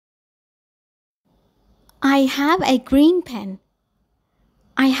I have a green pen.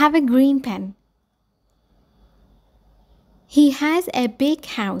 I have a green pen. He has a big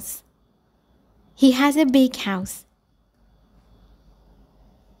house. He has a big house.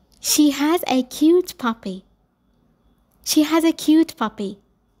 She has a cute puppy. She has a cute puppy.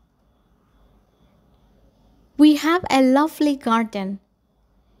 We have a lovely garden.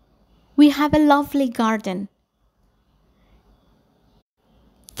 We have a lovely garden.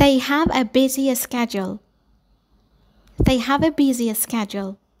 They have a busy schedule. They have a busy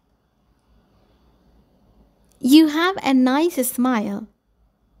schedule. You have a nice smile.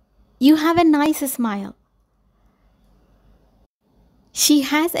 You have a nice smile. She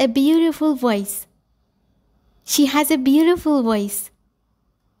has a beautiful voice. She has a beautiful voice.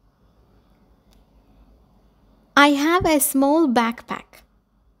 I have a small backpack.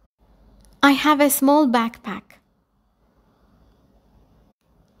 I have a small backpack.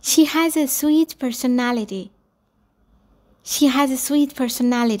 She has a sweet personality. She has a sweet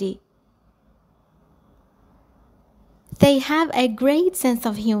personality. They have a great sense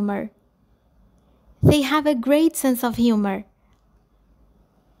of humor. They have a great sense of humor.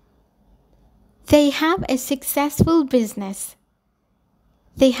 They have a successful business.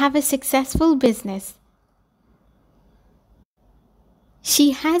 They have a successful business.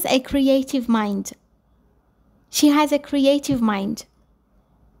 She has a creative mind. She has a creative mind.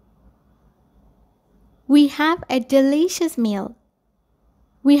 We have a delicious meal.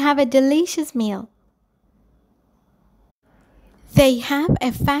 We have a delicious meal. They have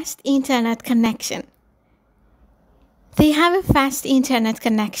a fast internet connection. They have a fast internet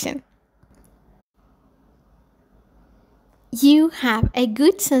connection. You have a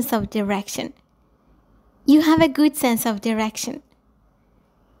good sense of direction. You have a good sense of direction.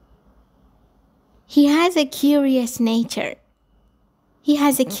 He has a curious nature. He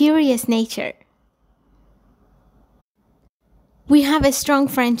has a curious nature. We have a strong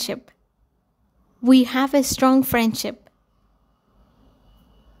friendship. We have a strong friendship.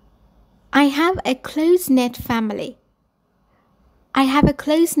 I have a close-knit family. I have a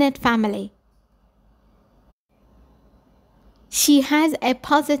close-knit family. She has a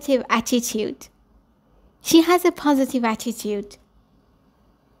positive attitude. She has a positive attitude.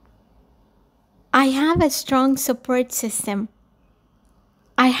 I have a strong support system.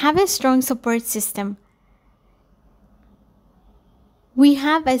 I have a strong support system. We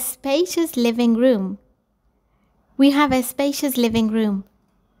have a spacious living room. We have a spacious living room.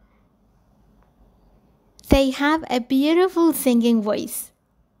 They have a beautiful singing voice.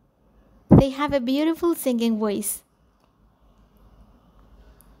 They have a beautiful singing voice.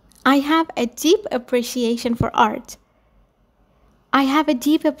 I have a deep appreciation for art. I have a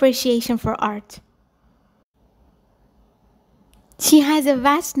deep appreciation for art. She has a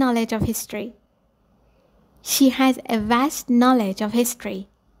vast knowledge of history. She has a vast knowledge of history.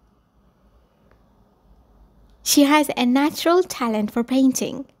 She has a natural talent for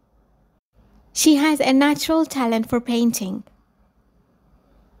painting. She has a natural talent for painting.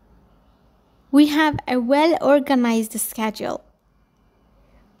 We have a well-organized schedule.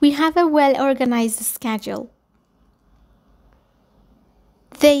 We have a well-organized schedule.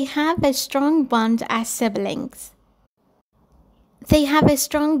 They have a strong bond as siblings. They have a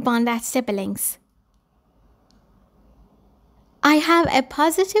strong bond as siblings. I have a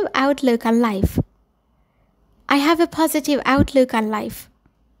positive outlook on life. I have a positive outlook on life.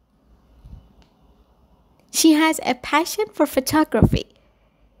 She has a passion for photography.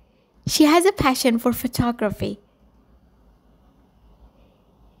 She has a passion for photography.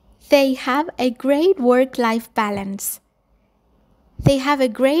 They have a great work-life balance. They have a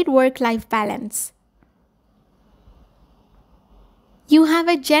great work-life balance. You have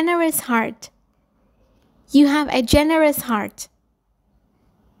a generous heart. You have a generous heart.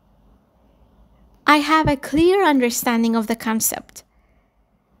 I have a clear understanding of the concept.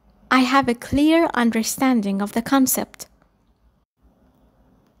 I have a clear understanding of the concept.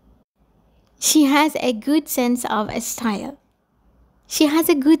 She has a good sense of style. She has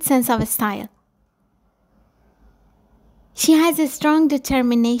a good sense of style. She has a strong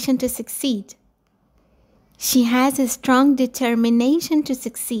determination to succeed. She has a strong determination to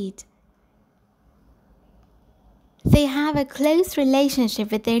succeed. They have a close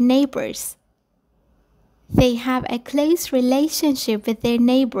relationship with their neighbors. They have a close relationship with their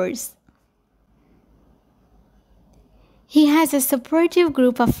neighbors. He has a supportive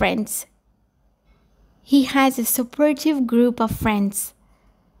group of friends. He has a supportive group of friends.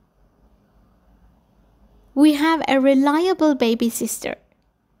 We have a reliable baby sister.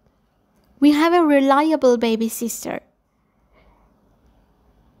 We have a reliable baby sister.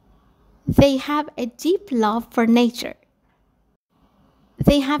 They have a deep love for nature.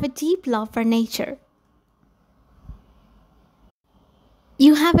 They have a deep love for nature.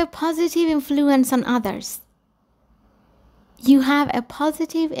 You have a positive influence on others. You have a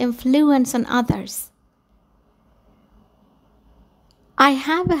positive influence on others. I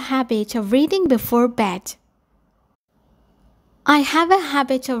have a habit of reading before bed. I have a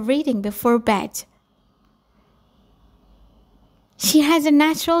habit of reading before bed. She has a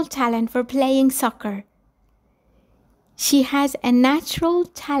natural talent for playing soccer. She has a natural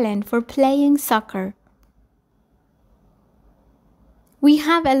talent for playing soccer. We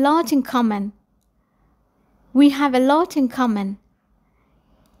have a lot in common. We have a lot in common.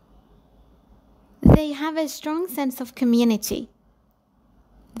 They have a strong sense of community.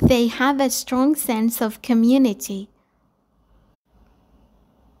 They have a strong sense of community.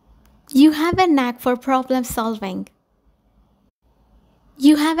 You have a knack for problem solving.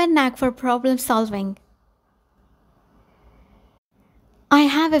 You have a knack for problem solving. I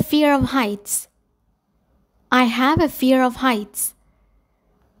have a fear of heights. I have a fear of heights.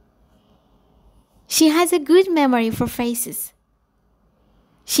 She has a good memory for faces.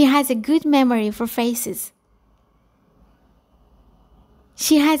 She has a good memory for faces.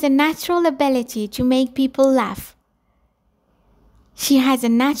 She has a natural ability to make people laugh. She has a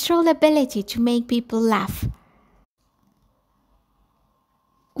natural ability to make people laugh.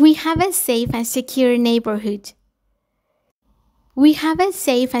 We have a safe and secure neighborhood. We have a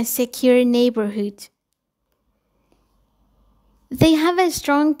safe and secure neighborhood. They have a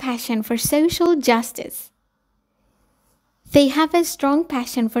strong passion for social justice. They have a strong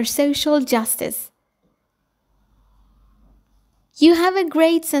passion for social justice. You have a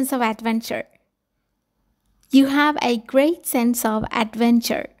great sense of adventure. You have a great sense of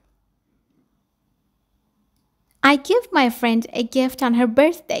adventure. I give my friend a gift on her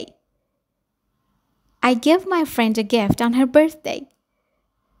birthday. I give my friend a gift on her birthday.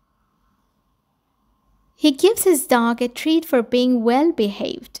 He gives his dog a treat for being well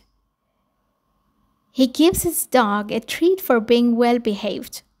behaved. He gives his dog a treat for being well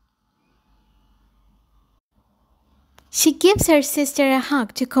behaved. She gives her sister a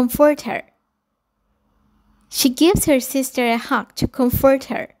hug to comfort her. She gives her sister a hug to comfort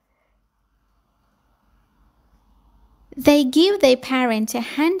her. They give their parent a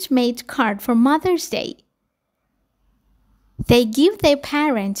handmade card for Mother's Day. They give their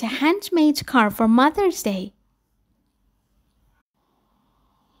parent a handmade card for Mother's Day.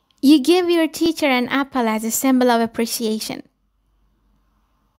 You give your teacher an apple as a symbol of appreciation.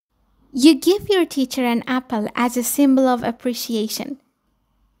 You give your teacher an apple as a symbol of appreciation.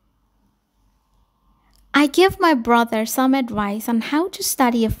 I give my brother some advice on how to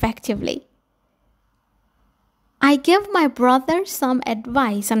study effectively. I give my brother some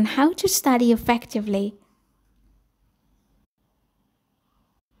advice on how to study effectively.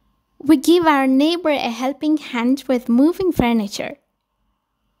 We give our neighbor a helping hand with moving furniture.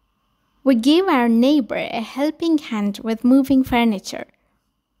 We give our neighbor a helping hand with moving furniture.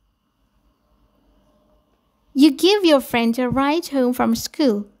 You give your friend a ride home from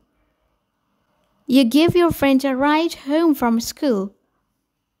school. You give your friend a ride home from school.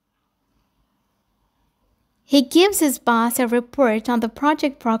 He gives his boss a report on the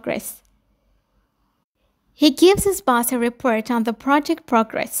project progress. He gives his boss a report on the project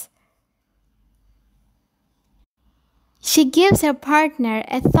progress. She gives her partner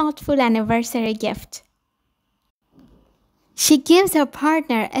a thoughtful anniversary gift. She gives her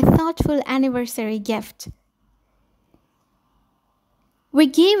partner a thoughtful anniversary gift. We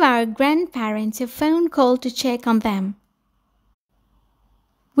give our grandparents a phone call to check on them.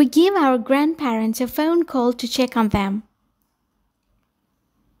 We give our grandparents a phone call to check on them.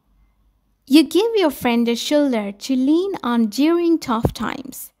 You give your friend a shoulder to lean on during tough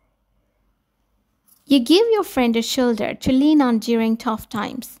times. You give your friend a shoulder to lean on during tough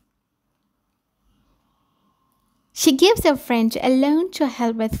times. She gives her friend a loan to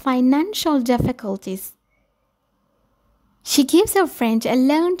help with financial difficulties. She gives her friend a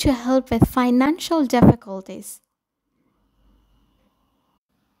loan to help with financial difficulties.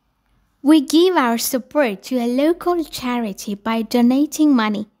 We give our support to a local charity by donating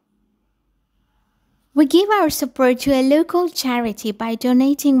money. We give our support to a local charity by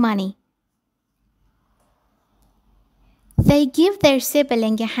donating money. They give their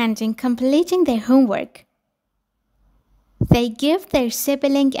sibling a hand in completing their homework. They give their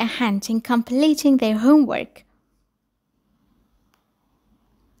sibling a hand in completing their homework.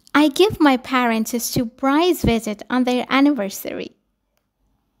 I give my parents a surprise visit on their anniversary.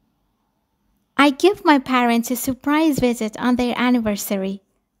 I give my parents a surprise visit on their anniversary.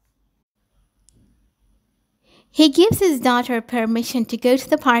 He gives his daughter permission to go to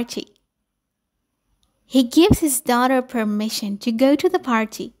the party. He gives his daughter permission to go to the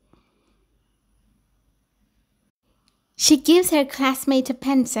party. She gives her classmate a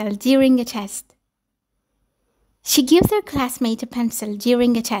pencil during a test. She gives her classmate a pencil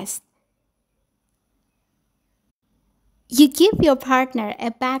during a test. You give your partner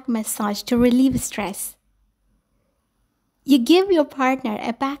a back massage to relieve stress. You give your partner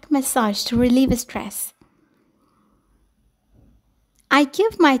a back massage to relieve stress. I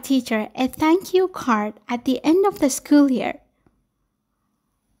give my teacher a thank you card at the end of the school year.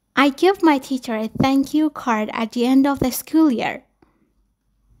 I give my teacher a thank you card at the end of the school year.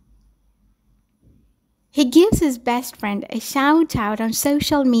 He gives his best friend a shout out on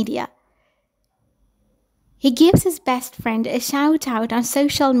social media. He gives his best friend a shout out on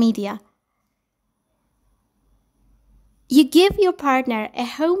social media. You give your partner a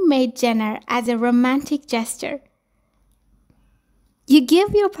homemade dinner as a romantic gesture. You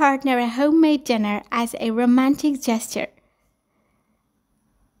give your partner a homemade dinner as a romantic gesture.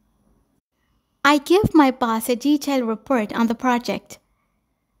 I give my boss a detailed report on the project.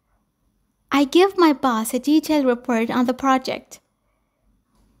 I give my boss a detailed report on the project.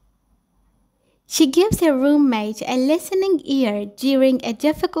 She gives her roommate a listening ear during a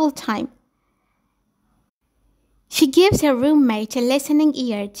difficult time. She gives her roommate a listening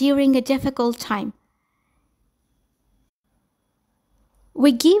ear during a difficult time.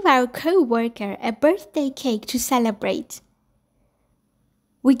 We give our co-worker a birthday cake to celebrate.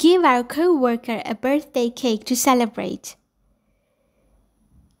 We give our co-worker a birthday cake to celebrate.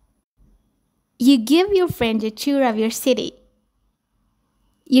 You give your friend a tour of your city.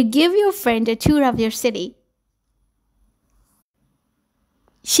 You give your friend a tour of your city.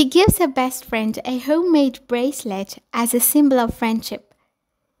 She gives her best friend a homemade bracelet as a symbol of friendship.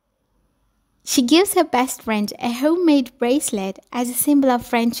 She gives her best friend a homemade bracelet as a symbol of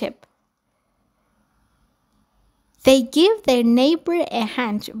friendship. They give their neighbor a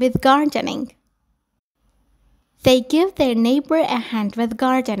hand with gardening. They give their neighbor a hand with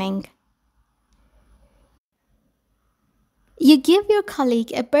gardening. You give your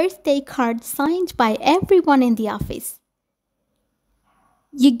colleague a birthday card signed by everyone in the office.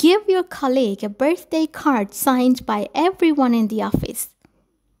 You give your colleague a birthday card signed by everyone in the office.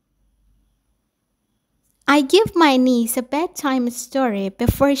 I give my niece a bedtime story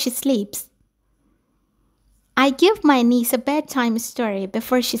before she sleeps. I give my niece a bedtime story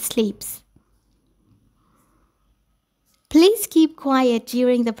before she sleeps. Please keep quiet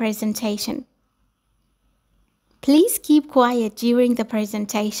during the presentation. Please keep quiet during the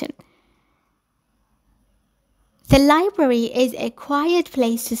presentation. The library is a quiet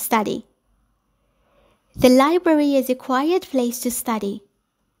place to study. The library is a quiet place to study.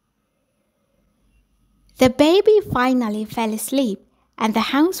 The baby finally fell asleep and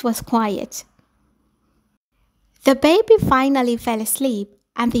the house was quiet. The baby finally fell asleep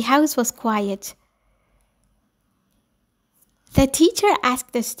and the house was quiet. The teacher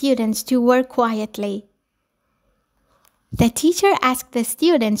asked the students to work quietly. The teacher asked the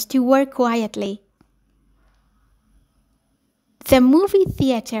students to work quietly. The movie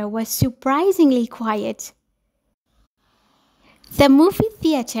theater was surprisingly quiet. The movie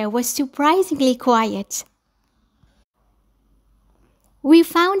theater was surprisingly quiet. We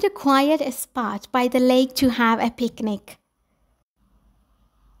found a quiet spot by the lake to have a picnic.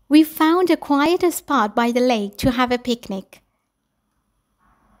 We found a quiet spot by the lake to have a picnic.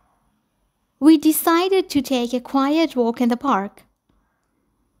 We decided to take a quiet walk in the park.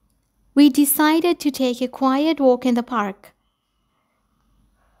 We decided to take a quiet walk in the park.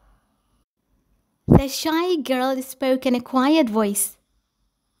 The shy girl spoke in a quiet voice.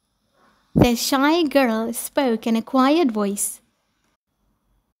 The shy girl spoke in a quiet voice.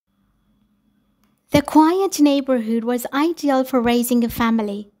 The quiet neighborhood was ideal for raising a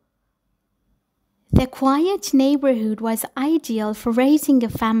family. The quiet neighborhood was ideal for raising a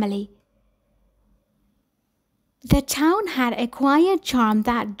family. The town had a quiet charm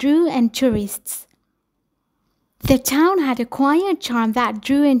that drew in tourists. The town had a quiet charm that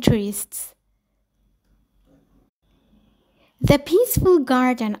drew in tourists. The peaceful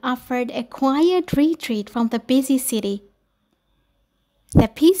garden offered a quiet retreat from the busy city. The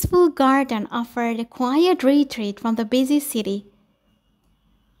peaceful garden offered a quiet retreat from the busy city.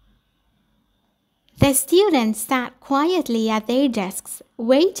 The students sat quietly at their desks,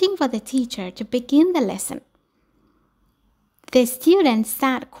 waiting for the teacher to begin the lesson. The students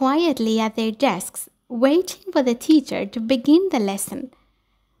sat quietly at their desks, waiting for the teacher to begin the lesson.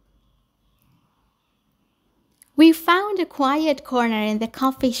 We found a quiet corner in the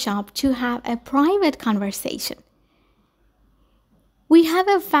coffee shop to have a private conversation. We have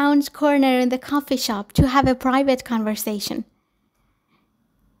a found corner in the coffee shop to have a private conversation.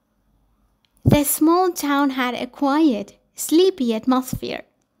 The small town had a quiet, sleepy atmosphere.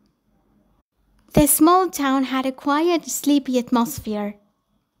 The small town had a quiet, sleepy atmosphere.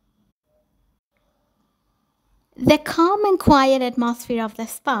 The calm and quiet atmosphere of the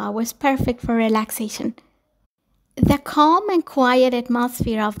spa was perfect for relaxation. The calm and quiet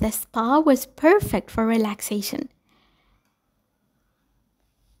atmosphere of the spa was perfect for relaxation.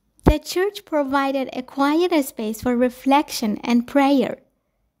 The church provided a quiet space for reflection and prayer.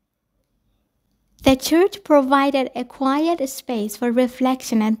 The church provided a quiet space for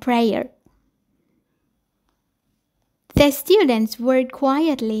reflection and prayer. The students worked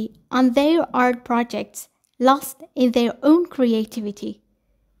quietly on their art projects, lost in their own creativity.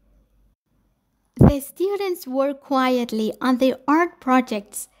 The students worked quietly on their art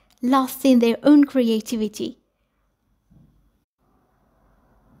projects, lost in their own creativity.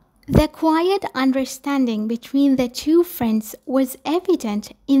 The quiet understanding between the two friends was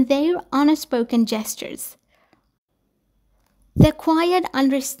evident in their unspoken gestures. The quiet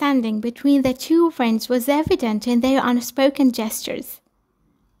understanding between the two friends was evident in their unspoken gestures.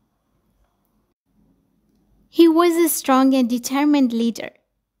 He was a strong and determined leader.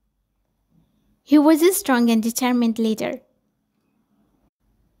 He was a strong and determined leader.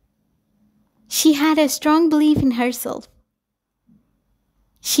 She had a strong belief in herself.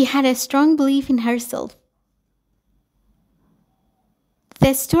 She had a strong belief in herself.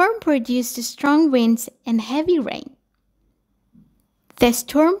 The storm produced strong winds and heavy rain. The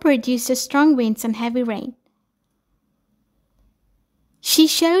storm produced strong winds and heavy rain. She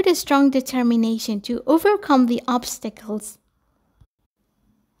showed a strong determination to overcome the obstacles.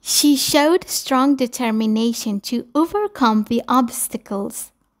 She showed strong determination to overcome the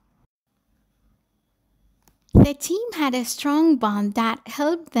obstacles. The team had a strong bond that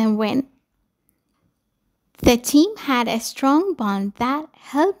helped them win. The team had a strong bond that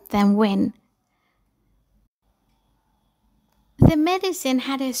helped them win. The medicine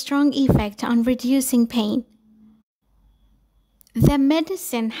had a strong effect on reducing pain. The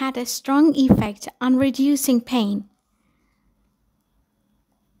medicine had a strong effect on reducing pain.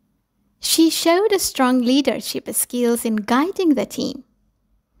 She showed strong leadership skills in guiding the team.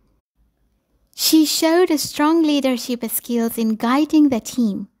 She showed strong leadership skills in guiding the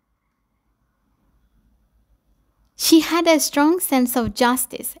team. She had a strong sense of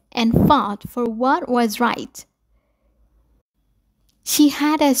justice and fought for what was right. She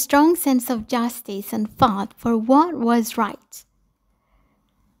had a strong sense of justice and fought for what was right.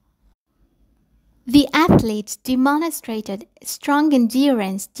 The athlete demonstrated strong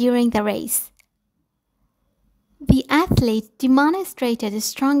endurance during the race. The athlete demonstrated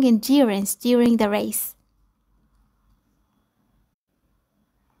strong endurance during the race.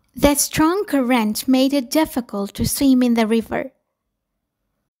 The strong current made it difficult to swim in the river.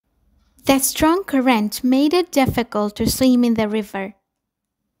 The strong current made it difficult to swim in the river.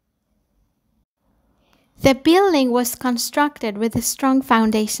 The building was constructed with strong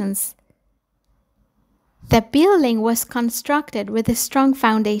foundations. The building was constructed with strong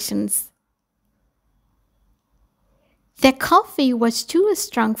foundations. The coffee was too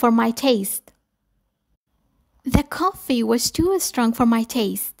strong for my taste. The coffee was too strong for my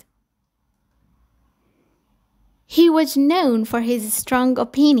taste. He was known for his strong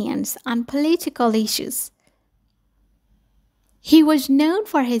opinions on political issues. He was known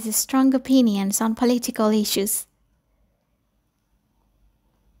for his strong opinions on political issues.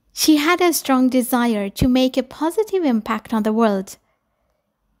 She had a strong desire to make a positive impact on the world.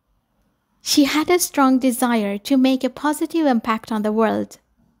 She had a strong desire to make a positive impact on the world.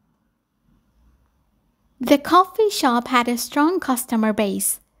 The coffee shop had a strong customer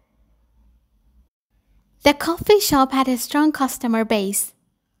base. The coffee shop had a strong customer base.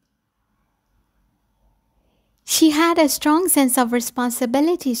 She had a strong sense of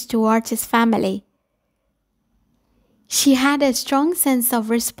responsibilities towards his family. She had a strong sense of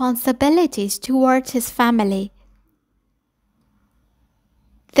responsibilities towards his family.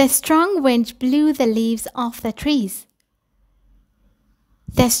 The strong wind blew the leaves off the trees.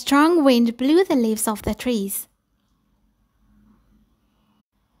 The strong wind blew the leaves off the trees.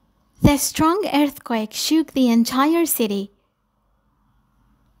 The strong earthquake shook the entire city.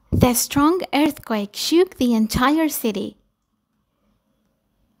 The strong earthquake shook the entire city.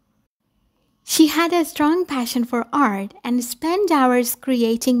 She had a strong passion for art and spent hours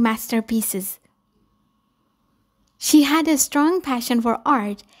creating masterpieces. She had a strong passion for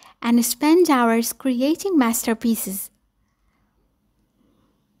art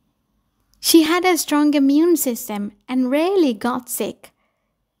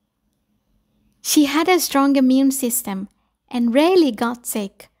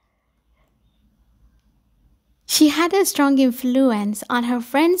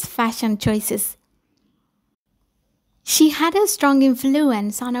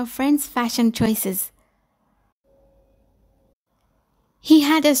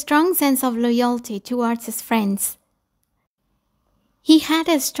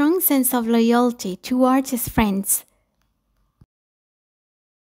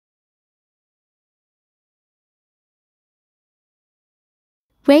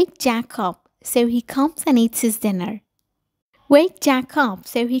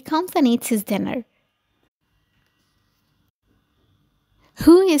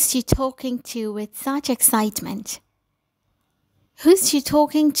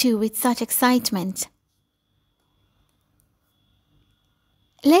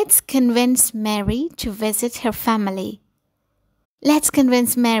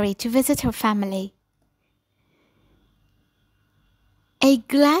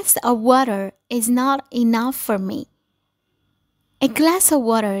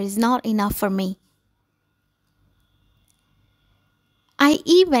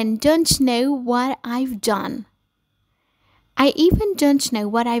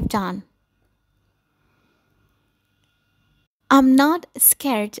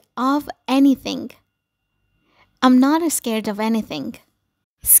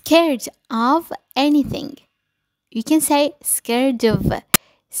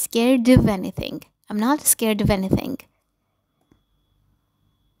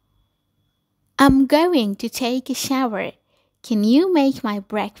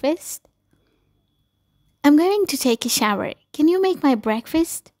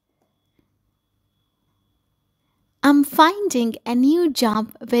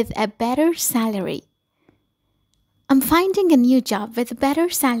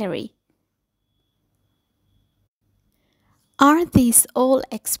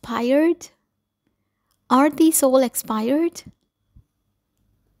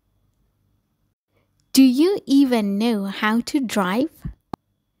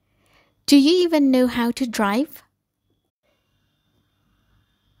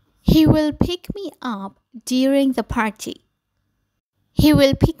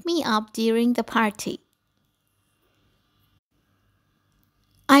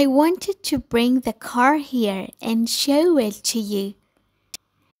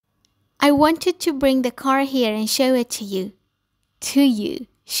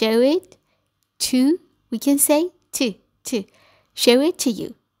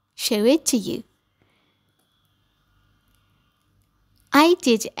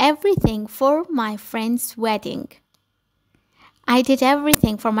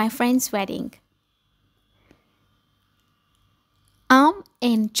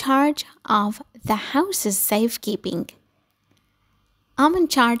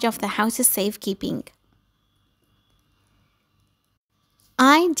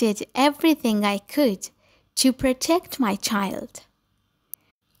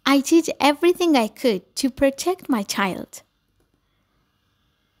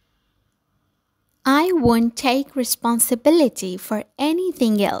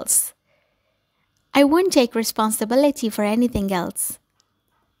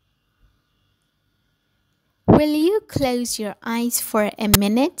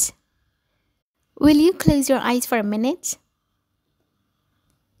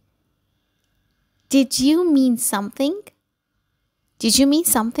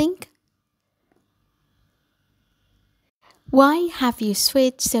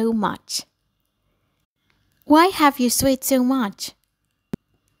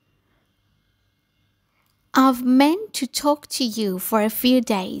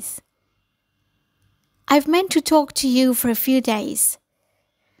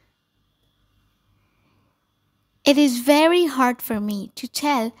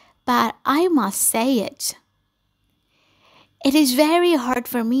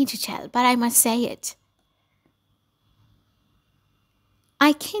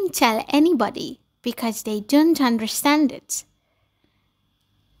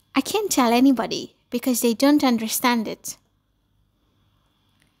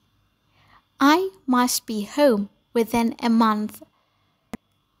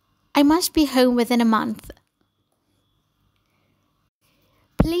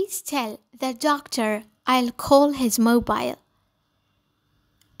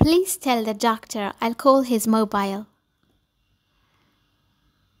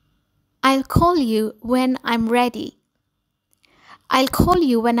I'll call you when I'm ready. I'll call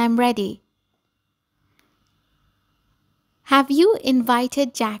you when I'm ready. Have you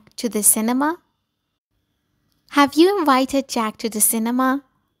invited Jack to the cinema? Have you invited Jack to the cinema?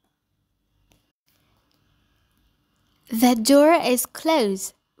 The door is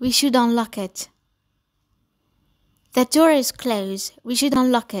closed. We should unlock it. The door is closed. We should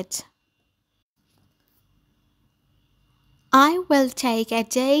unlock it. I will take a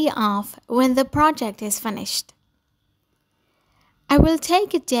day off when the project is finished. I will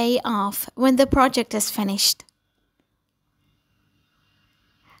take a day off when the project is finished.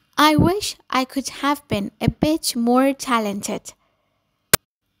 I wish I could have been a bit more talented.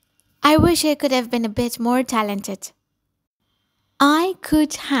 I wish I could have been a bit more talented. I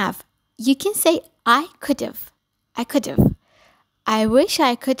could have. You can say I could have. I could have. I wish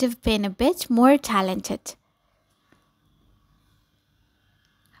I could have been a bit more talented.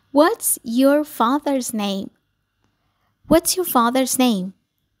 What's your father's name? What's your father's name?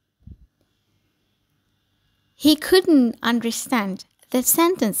 He couldn't understand the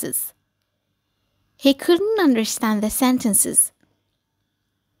sentences. He couldn't understand the sentences.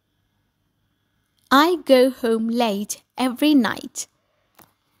 I go home late every night.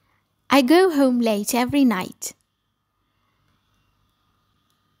 I go home late every night.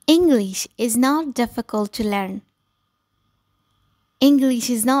 English is not difficult to learn. English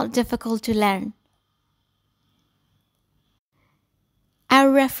is not difficult to learn. Our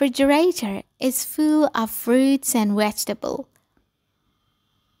refrigerator is full of fruits and vegetables.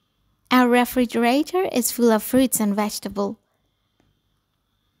 Our refrigerator is full of fruits and vegetables.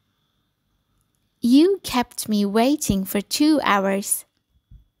 You kept me waiting for 2 hours.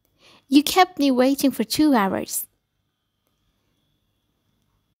 You kept me waiting for 2 hours.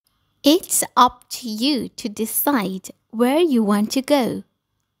 It's up to you to decide where you want to go.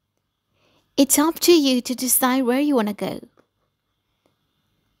 It's up to you to decide where you want to go.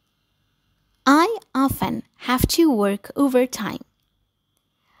 I often have to work overtime.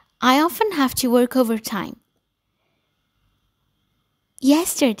 I often have to work overtime.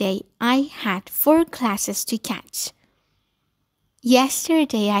 Yesterday, I had 4 classes to catch.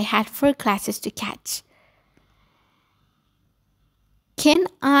 Yesterday, I had 4 classes to catch. Can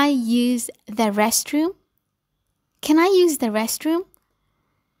I use the restroom? Can I use the restroom?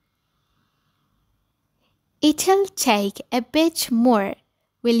 It'll take a bit more.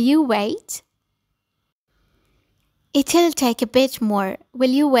 Will you wait? It'll take a bit more. Will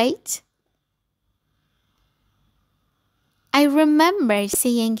you wait? I remember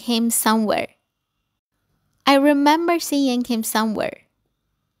seeing him somewhere. I remember seeing him somewhere.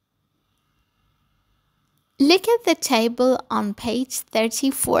 Look at the table on page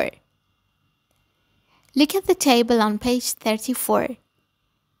 34. Look at the table on page 34.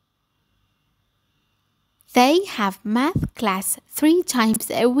 They have math class 3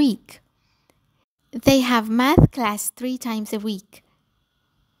 times a week. They have math class 3 times a week.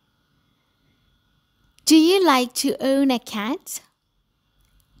 Do you like to own a cat?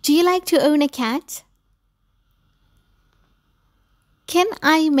 Do you like to own a cat? Can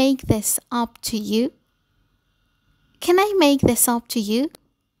I make this up to you? Can I make this up to you?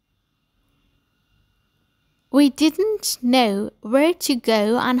 We didn't know where to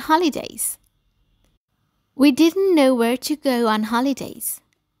go on holidays. We didn't know where to go on holidays.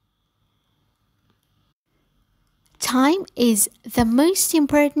 Time is the most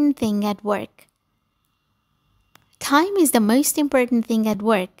important thing at work. Time is the most important thing at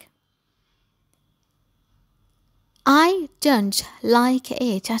work. I don't like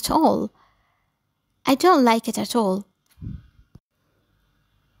it at all. I don't like it at all.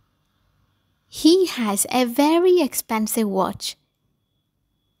 He has a very expensive watch.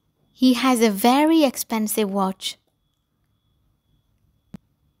 He has a very expensive watch.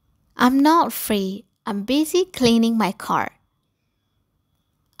 I'm not free. I'm busy cleaning my car.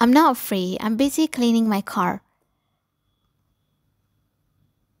 I'm not free. I'm busy cleaning my car.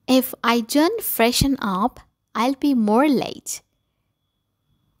 If I don't freshen up, I'll be more late.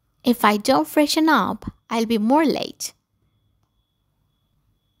 If I don't freshen up, I'll be more late.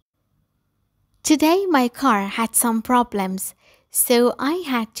 Today my car had some problems, so I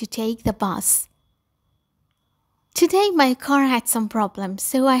had to take the bus. Today my car had some problems,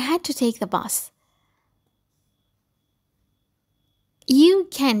 so I had to take the bus. You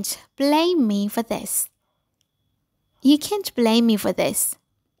can't blame me for this. You can't blame me for this.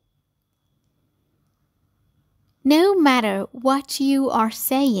 No matter what you are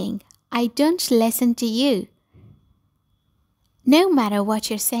saying, I don't listen to you. No matter what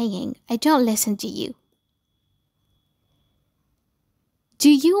you're saying, I don't listen to you. Do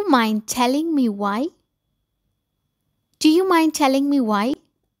you mind telling me why? Do you mind telling me why?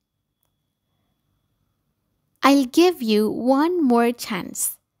 I'll give you one more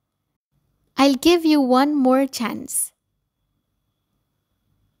chance. I'll give you one more chance.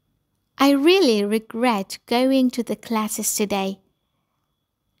 I really regret going to the classes today.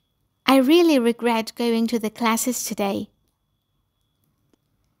 I really regret going to the classes today.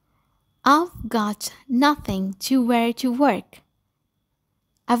 I've got nothing to wear to work.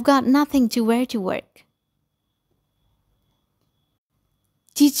 I've got nothing to wear to work.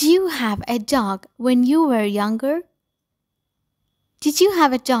 Did you have a dog when you were younger? Did you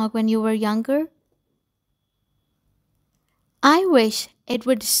have a dog when you were younger? I wish it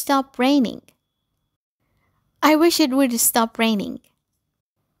would stop raining. I wish it would stop raining.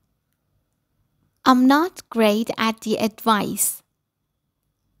 I'm not great at the advice.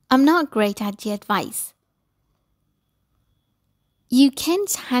 I'm not great at the advice. You can't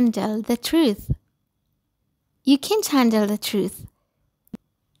handle the truth. You can't handle the truth.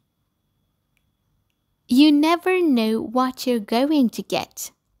 You never know what you're going to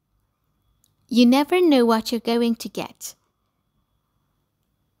get. You never know what you're going to get.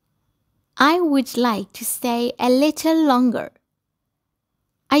 I would like to stay a little longer.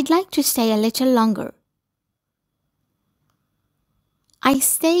 I'd like to stay a little longer. I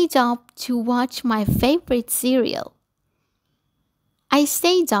stayed up to watch my favorite cereal. I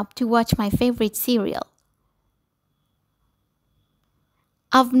stayed up to watch my favorite cereal.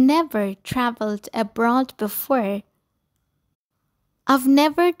 I've never traveled abroad before. I've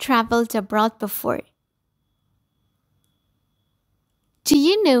never traveled abroad before. Do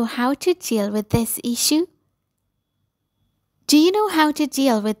you know how to deal with this issue? Do you know how to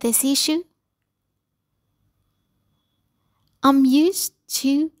deal with this issue? I'm used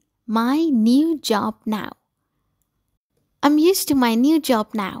to my new job now. I'm used to my new job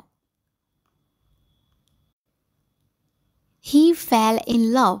now. He fell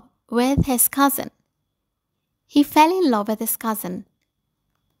in love with his cousin. He fell in love with his cousin.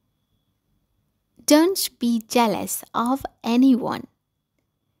 Don't be jealous of anyone.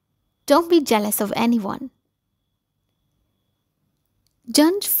 Don't be jealous of anyone.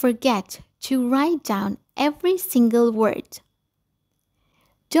 Don't forget to write down every single word.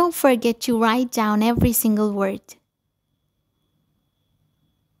 Don't forget to write down every single word.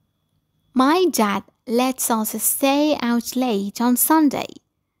 My dad lets us stay out late on Sunday.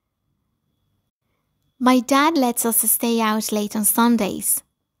 My dad lets us stay out late on Sundays.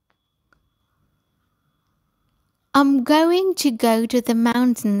 I'm going to go to the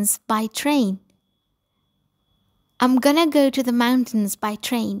mountains by train. I'm gonna go to the mountains by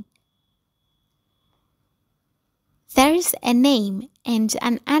train. There's a name and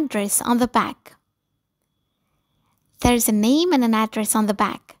an address on the back. There's a name and an address on the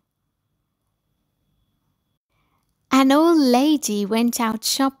back. An old lady went out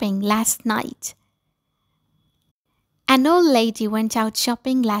shopping last night. An old lady went out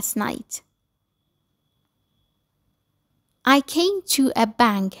shopping last night. I came to a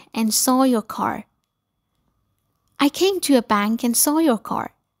bank and saw your car. I came to a bank and saw your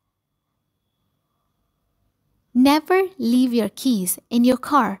car. Never leave your keys in your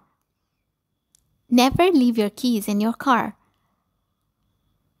car. Never leave your keys in your car.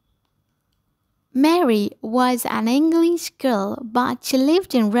 Mary was an English girl, but she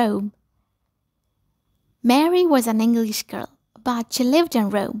lived in Rome. Mary was an English girl, but she lived in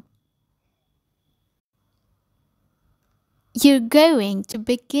Rome. You're going to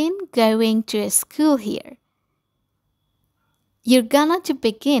begin going to a school here. You're gonna to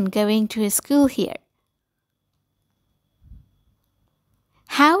begin going to a school here.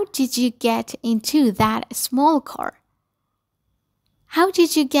 How did you get into that small car? How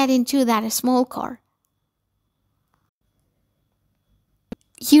did you get into that small car?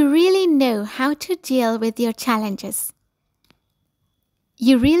 You really know how to deal with your challenges.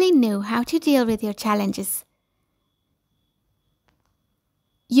 You really know how to deal with your challenges.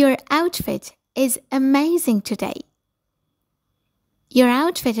 Your outfit is amazing today. Your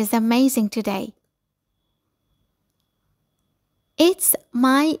outfit is amazing today. It's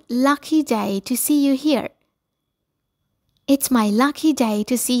my lucky day to see you here. It's my lucky day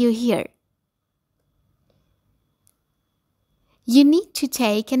to see you here. You need to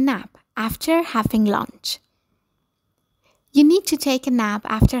take a nap after having lunch. You need to take a nap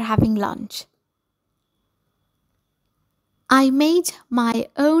after having lunch. I made my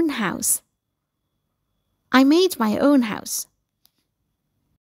own house. I made my own house.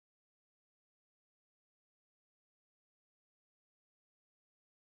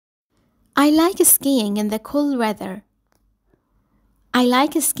 I like skiing in the cool weather. I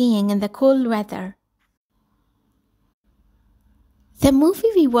like skiing in the cold weather. The movie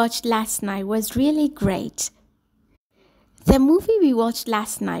we watched last night was really great. The movie we watched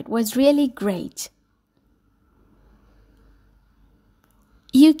last night was really great.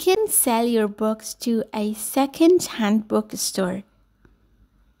 You can sell your books to a second-hand bookstore.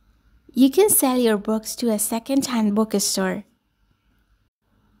 You can sell your books to a second-hand bookstore.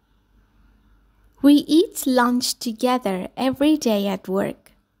 We eat lunch together every day at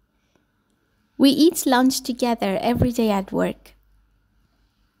work. We eat lunch together every day at work.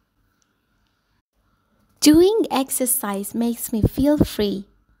 Doing exercise makes me feel free.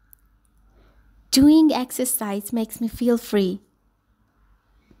 Doing exercise makes me feel free.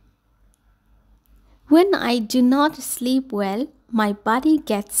 When I do not sleep well, my body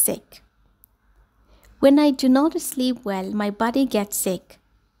gets sick. When I do not sleep well, my body gets sick.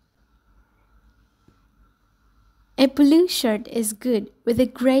 A blue shirt is good with a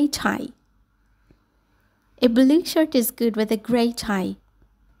gray tie. A blue shirt is good with a gray tie.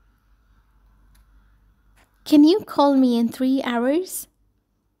 Can you call me in 3 hours?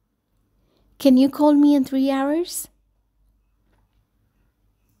 Can you call me in 3 hours?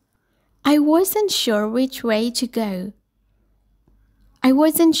 I wasn't sure which way to go. I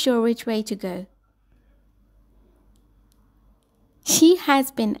wasn't sure which way to go. She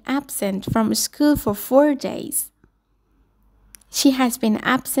has been absent from school for 4 days. She has been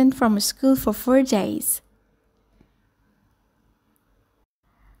absent from school for 4 days.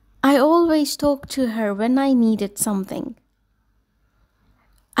 I always talk to her when I needed something.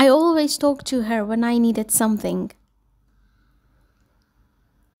 I always talk to her when I needed something.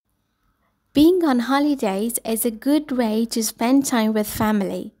 Being on holidays is a good way to spend time with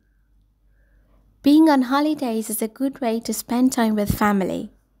family. Being on holidays is a good way to spend time with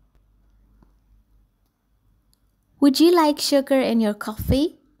family. Would you like sugar in your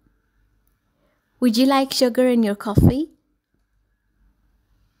coffee? Would you like sugar in your coffee?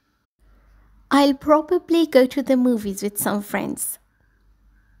 I'll probably go to the movies with some friends.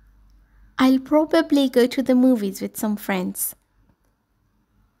 I'll probably go to the movies with some friends.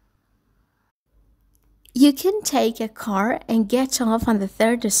 You can take a car and get off on the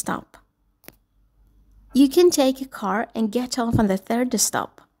third stop. You can take a car and get off on the third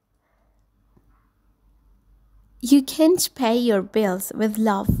stop. You can't pay your bills with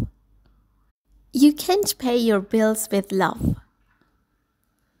love. You can't pay your bills with love.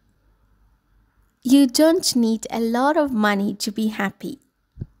 You don't need a lot of money to be happy.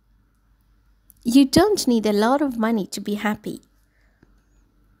 You don't need a lot of money to be happy.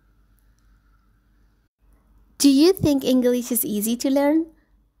 Do you think English is easy to learn?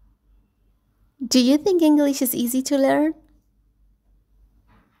 Do you think English is easy to learn?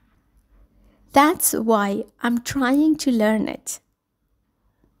 That's why I'm trying to learn it.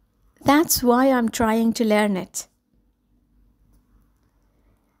 That's why I'm trying to learn it.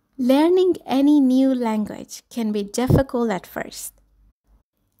 Learning any new language can be difficult at first.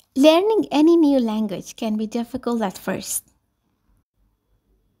 Learning any new language can be difficult at first.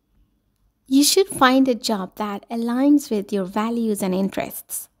 You should find a job that aligns with your values and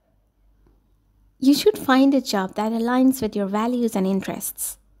interests. You should find a job that aligns with your values and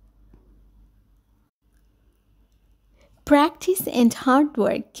interests. Practice and hard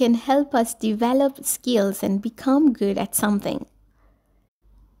work can help us develop skills and become good at something.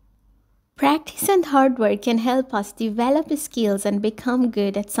 Practice and hard work can help us develop skills and become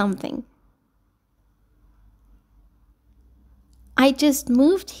good at something. I just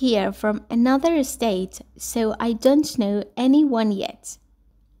moved here from another state, so I don't know anyone yet.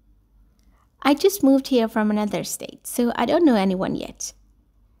 I just moved here from another state, so I don't know anyone yet.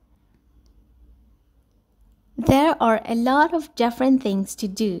 There are a lot of different things to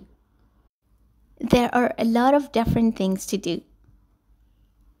do. There are a lot of different things to do.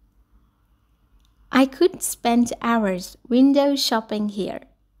 I could spend hours window shopping here.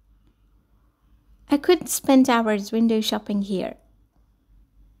 I could spend hours window shopping here.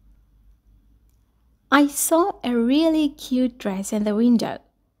 I saw a really cute dress in the window.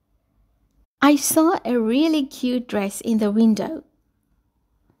 I saw a really cute dress in the window.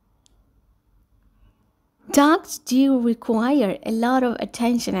 Dogs do require a lot of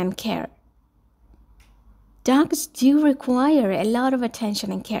attention and care. Dogs do require a lot of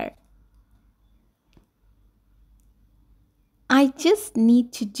attention and care. I just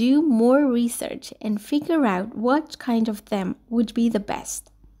need to do more research and figure out what kind of them would be the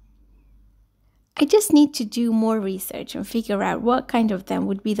best. I just need to do more research and figure out what kind of them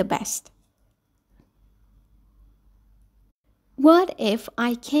would be the best. What if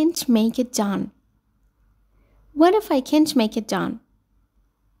I can't make it done? What if I can't make it done?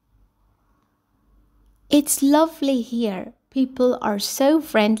 It's lovely here. People are so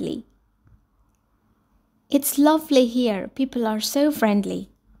friendly. It's lovely here. People are so friendly.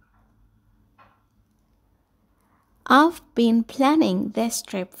 I've been planning this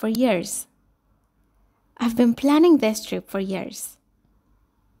trip for years. I've been planning this trip for years.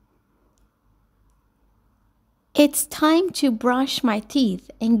 It's time to brush my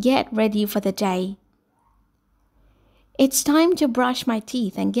teeth and get ready for the day. It's time to brush my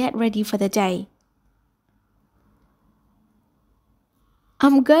teeth and get ready for the day.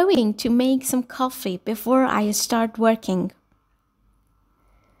 I'm going to make some coffee before I start working.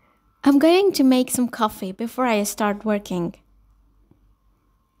 I'm going to make some coffee before I start working.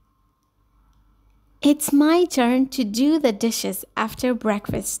 It's my turn to do the dishes after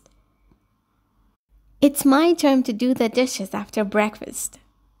breakfast. It's my turn to do the dishes after breakfast.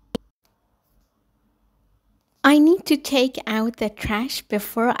 I need to take out the trash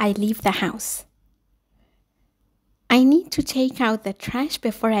before I leave the house. I need to take out the trash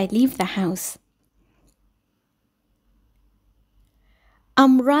before I leave the house.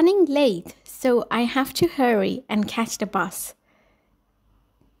 I'm running late, so I have to hurry and catch the bus.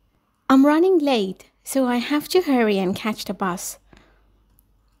 I'm running late, so I have to hurry and catch the bus.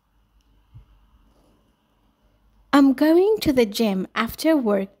 I'm going to the gym after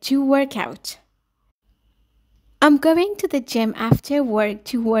work to work out. I'm going to the gym after work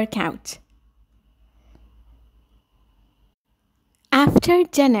to work out. After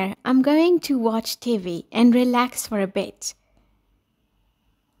dinner, I'm going to watch TV and relax for a bit.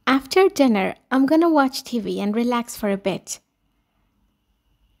 After dinner, I'm gonna watch TV and relax for a bit.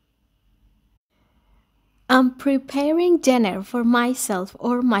 I'm preparing dinner for myself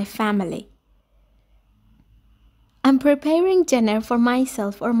or my family. I'm preparing dinner for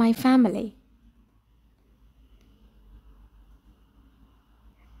myself or my family.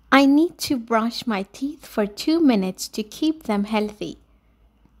 I need to brush my teeth for 2 minutes to keep them healthy.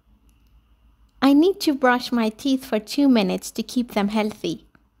 I need to brush my teeth for 2 minutes to keep them healthy.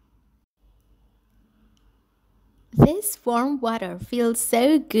 This warm water feels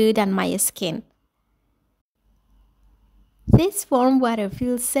so good on my skin. This warm water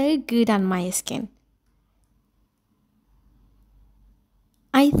feels so good on my skin.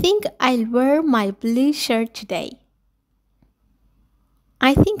 I think I'll wear my blue shirt today.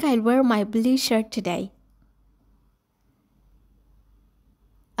 I think I'll wear my blue shirt today.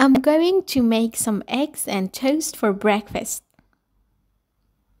 I'm going to make some eggs and toast for breakfast.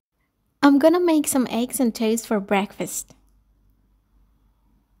 I'm gonna make some eggs and toast for breakfast.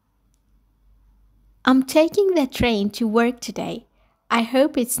 I'm taking the train to work today. I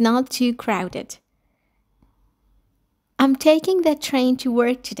hope it's not too crowded. I'm taking the train to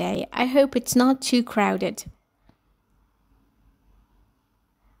work today. I hope it's not too crowded.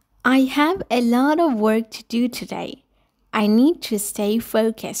 I have a lot of work to do today. I need to stay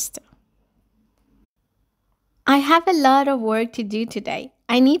focused. I have a lot of work to do today.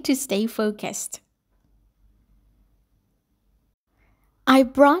 I need to stay focused. I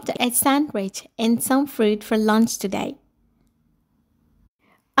brought a sandwich and some fruit for lunch today.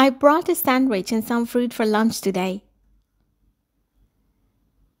 I brought a sandwich and some fruit for lunch today.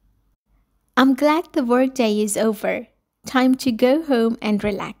 I'm glad the workday is over. Time to go home and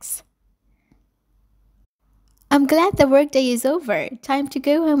relax. I'm glad the workday is over. Time to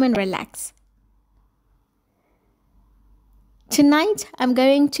go home and relax. Tonight, I'm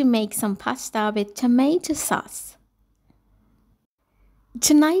going to make some pasta with tomato sauce.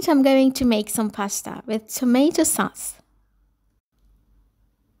 Tonight, I'm going to make some pasta with tomato sauce.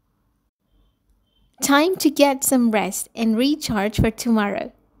 Time to get some rest and recharge for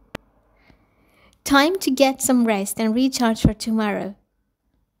tomorrow. Time to get some rest and recharge for tomorrow.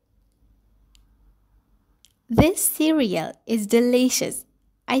 This cereal is delicious.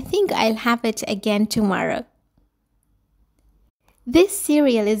 I think I'll have it again tomorrow. This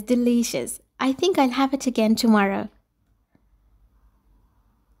cereal is delicious. I think I'll have it again tomorrow.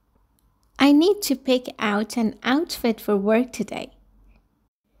 I need to pick out an outfit for work today.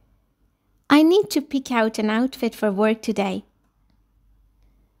 I need to pick out an outfit for work today.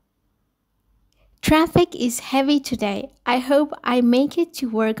 Traffic is heavy today. I hope I make it to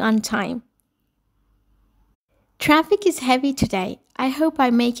work on time. Traffic is heavy today. I hope I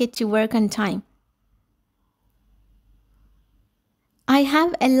make it to work on time. I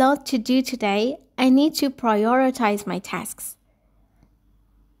have a lot to do today. I need to prioritize my tasks.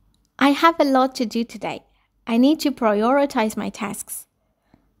 I have a lot to do today. I need to prioritize my tasks.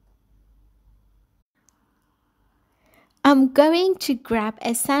 I'm going to grab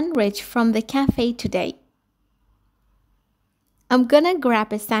a sandwich from the cafe today. I'm gonna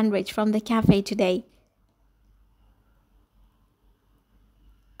grab a sandwich from the cafe today.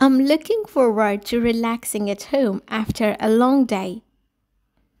 I'm looking forward to relaxing at home after a long day.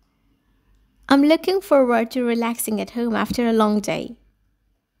 I'm looking forward to relaxing at home after a long day.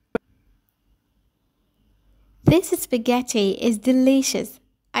 This spaghetti is delicious.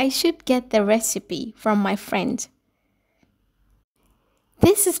 I should get the recipe from my friend.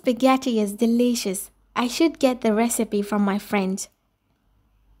 This spaghetti is delicious. I should get the recipe from my friend.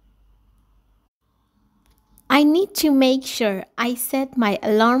 I need to make sure I set my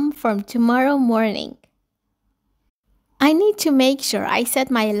alarm for tomorrow morning. I need to make sure I set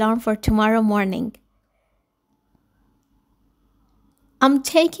my alarm for tomorrow morning. I'm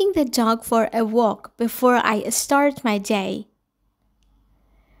taking the dog for a walk before I start my day.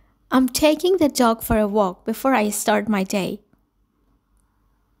 I'm taking the dog for a walk before I start my day.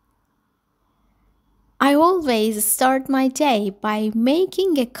 I always start my day by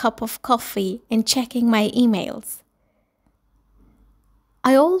making a cup of coffee and checking my emails.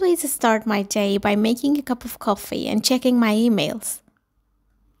 I always start my day by making a cup of coffee and checking my emails.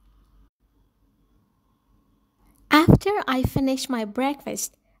 After I finish my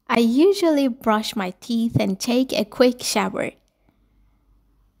breakfast, I usually brush my teeth and take a quick shower.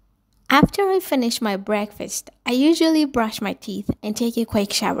 After I finish my breakfast, I usually brush my teeth and take a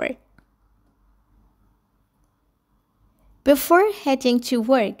quick shower. Before heading to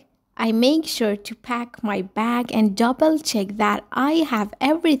work, I make sure to pack my bag and double check that I have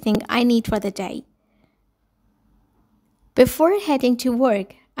everything I need for the day. Before heading to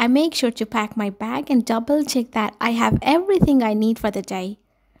work, I make sure to pack my bag and double check that I have everything I need for the day.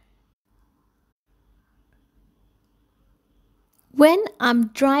 When I'm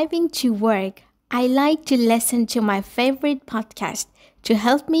driving to work, I like to listen to my favorite podcast to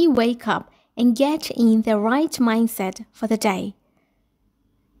help me wake up and get in the right mindset for the day.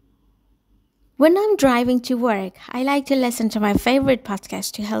 When I'm driving to work, I like to listen to my favorite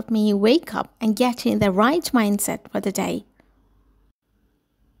podcast to help me wake up and get in the right mindset for the day.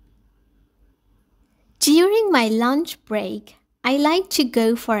 During my lunch break, I like to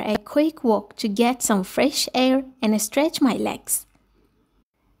go for a quick walk to get some fresh air and stretch my legs.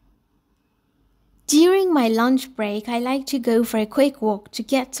 During my lunch break, I like to go for a quick walk to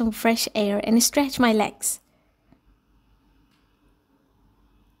get some fresh air and stretch my legs.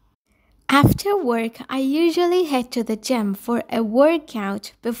 After work, I usually head to the gym for a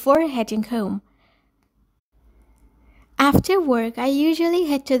workout before heading home. After work, I usually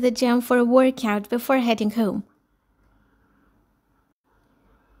head to the gym for a workout before heading home.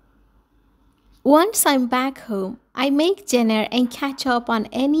 Once I'm back home, I make dinner and catch up on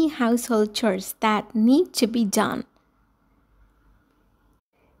any household chores that need to be done.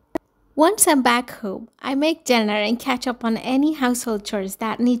 Once I'm back home, I make dinner and catch up on any household chores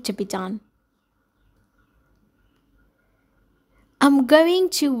that need to be done. I'm going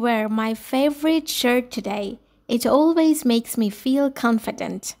to wear my favorite shirt today. It always makes me feel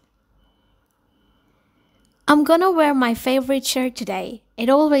confident. I'm gonna wear my favorite shirt today. It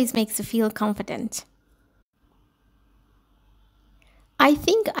always makes me feel confident. I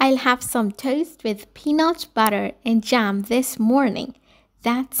think I'll have some toast with peanut butter and jam this morning.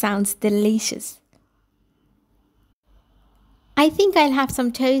 That sounds delicious. I think I'll have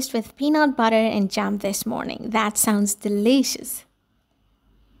some toast with peanut butter and jam this morning. That sounds delicious.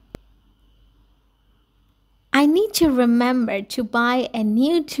 I need to remember to buy a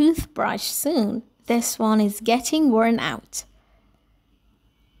new toothbrush soon. This one is getting worn out.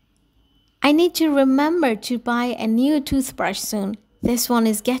 I need to remember to buy a new toothbrush soon. This one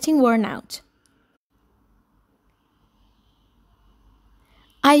is getting worn out.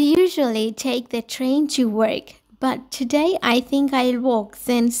 I usually take the train to work, but today I think I'll walk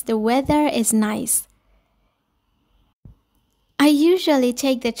since the weather is nice. I usually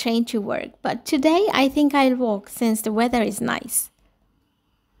take the train to work, but today I think I'll walk since the weather is nice.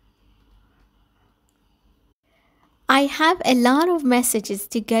 I have a lot of messages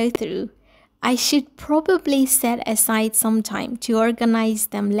to go through. I should probably set aside some time to organize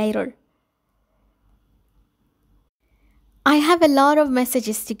them later. I have a lot of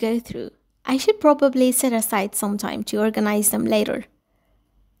messages to go through. I should probably set aside some time to organize them later.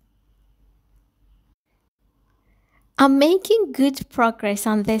 I'm making good progress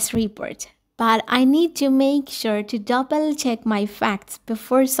on this report, but I need to make sure to double check my facts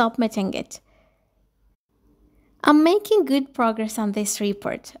before submitting it. I'm making good progress on this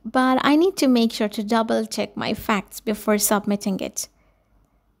report, but I need to make sure to double check my facts before submitting it.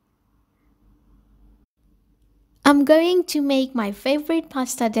 I'm going to make my favorite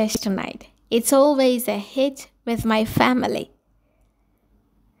pasta dish tonight. It's always a hit with my family.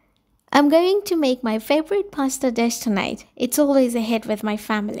 I'm going to make my favorite pasta dish tonight. It's always a hit with my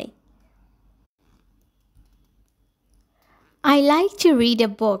family. I like to read a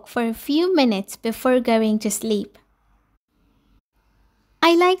book for a few minutes before going to sleep.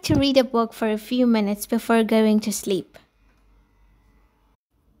 I like to read a book for a few minutes before going to sleep.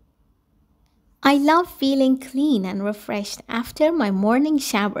 I love feeling clean and refreshed after my morning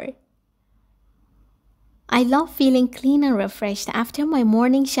shower. I love feeling clean and refreshed after my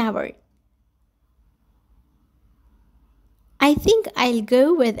morning shower. I think I'll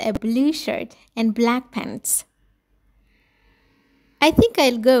go with a blue shirt and black pants. I think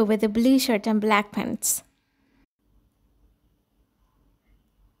I'll go with a blue shirt and black pants.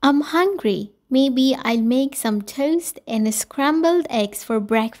 I'm hungry. Maybe I'll make some toast and scrambled eggs for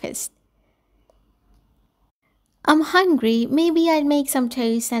breakfast. I'm hungry. Maybe I'll make some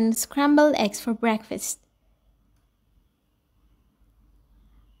toast and scrambled eggs for breakfast.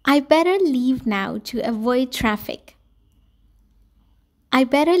 I better leave now to avoid traffic. I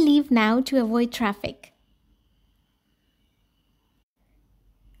better leave now to avoid traffic.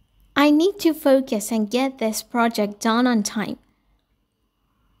 I need to focus and get this project done on time.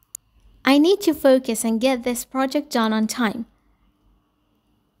 I need to focus and get this project done on time.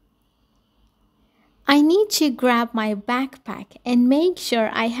 I need to grab my backpack and make sure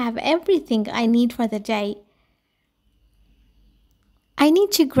I have everything I need for the day. I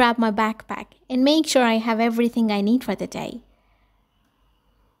need to grab my backpack and make sure I have everything I need for the day.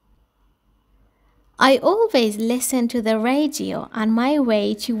 I always listen to the radio on my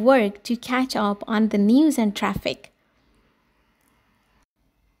way to work to catch up on the news and traffic.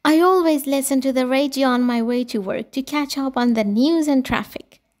 I always listen to the radio on my way to work to catch up on the news and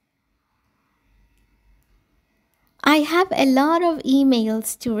traffic. I have a lot of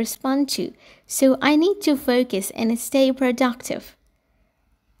emails to respond to, so I need to focus and stay productive.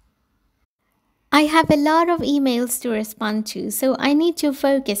 I have a lot of emails to respond to, so I need to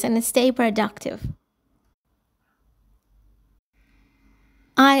focus and stay productive.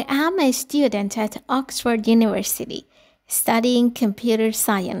 I am a student at Oxford University, studying computer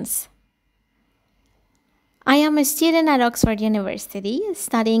science. I am a student at Oxford University,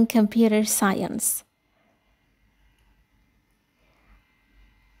 studying computer science.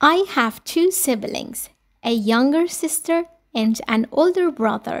 I have two siblings, a younger sister and an older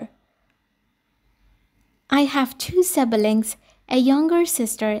brother. I have two siblings, a younger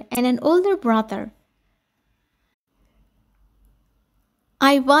sister and an older brother.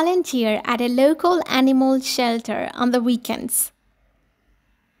 I volunteer at a local animal shelter on the weekends.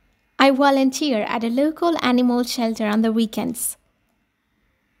 I volunteer at a local animal shelter on the weekends.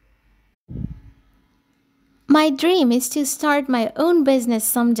 My dream is to start my own business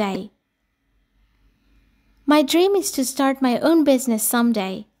someday. My dream is to start my own business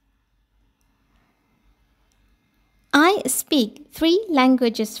someday. I speak 3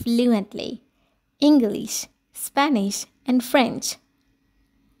 languages fluently: English, Spanish, and French.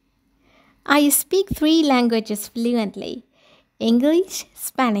 I speak 3 languages fluently: English,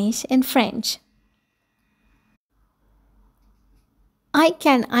 Spanish, and French. I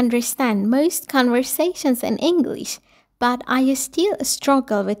can understand most conversations in English, but I still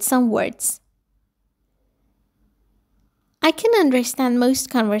struggle with some words. I can understand most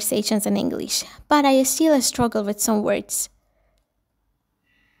conversations in English, but I still struggle with some words.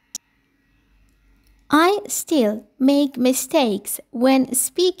 I still make mistakes when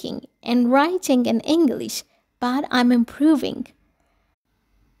speaking and writing in English, but I'm improving.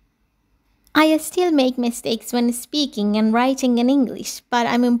 I still make mistakes when speaking and writing in English, but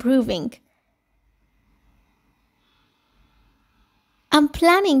I'm improving. I'm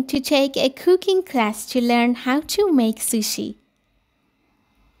planning to take a cooking class to learn how to make sushi.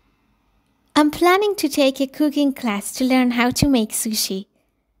 I'm planning to take a cooking class to learn how to make sushi.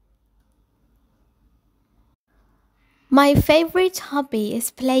 My favorite hobby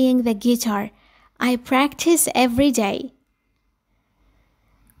is playing the guitar. I practice every day.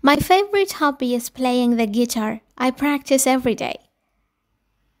 My favorite hobby is playing the guitar. I practice every day.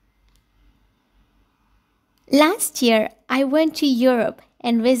 Last year, I went to Europe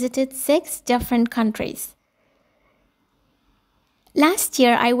and visited 6 different countries. Last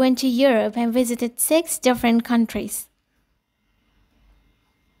year, I went to Europe and visited 6 different countries.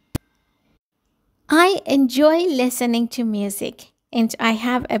 I enjoy listening to music, and I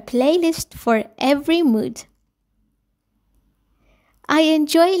have a playlist for every mood. I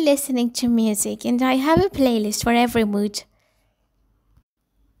enjoy listening to music, and I have a playlist for every mood.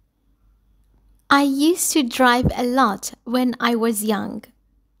 I used to drive a lot when I was young.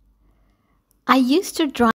 I used to drive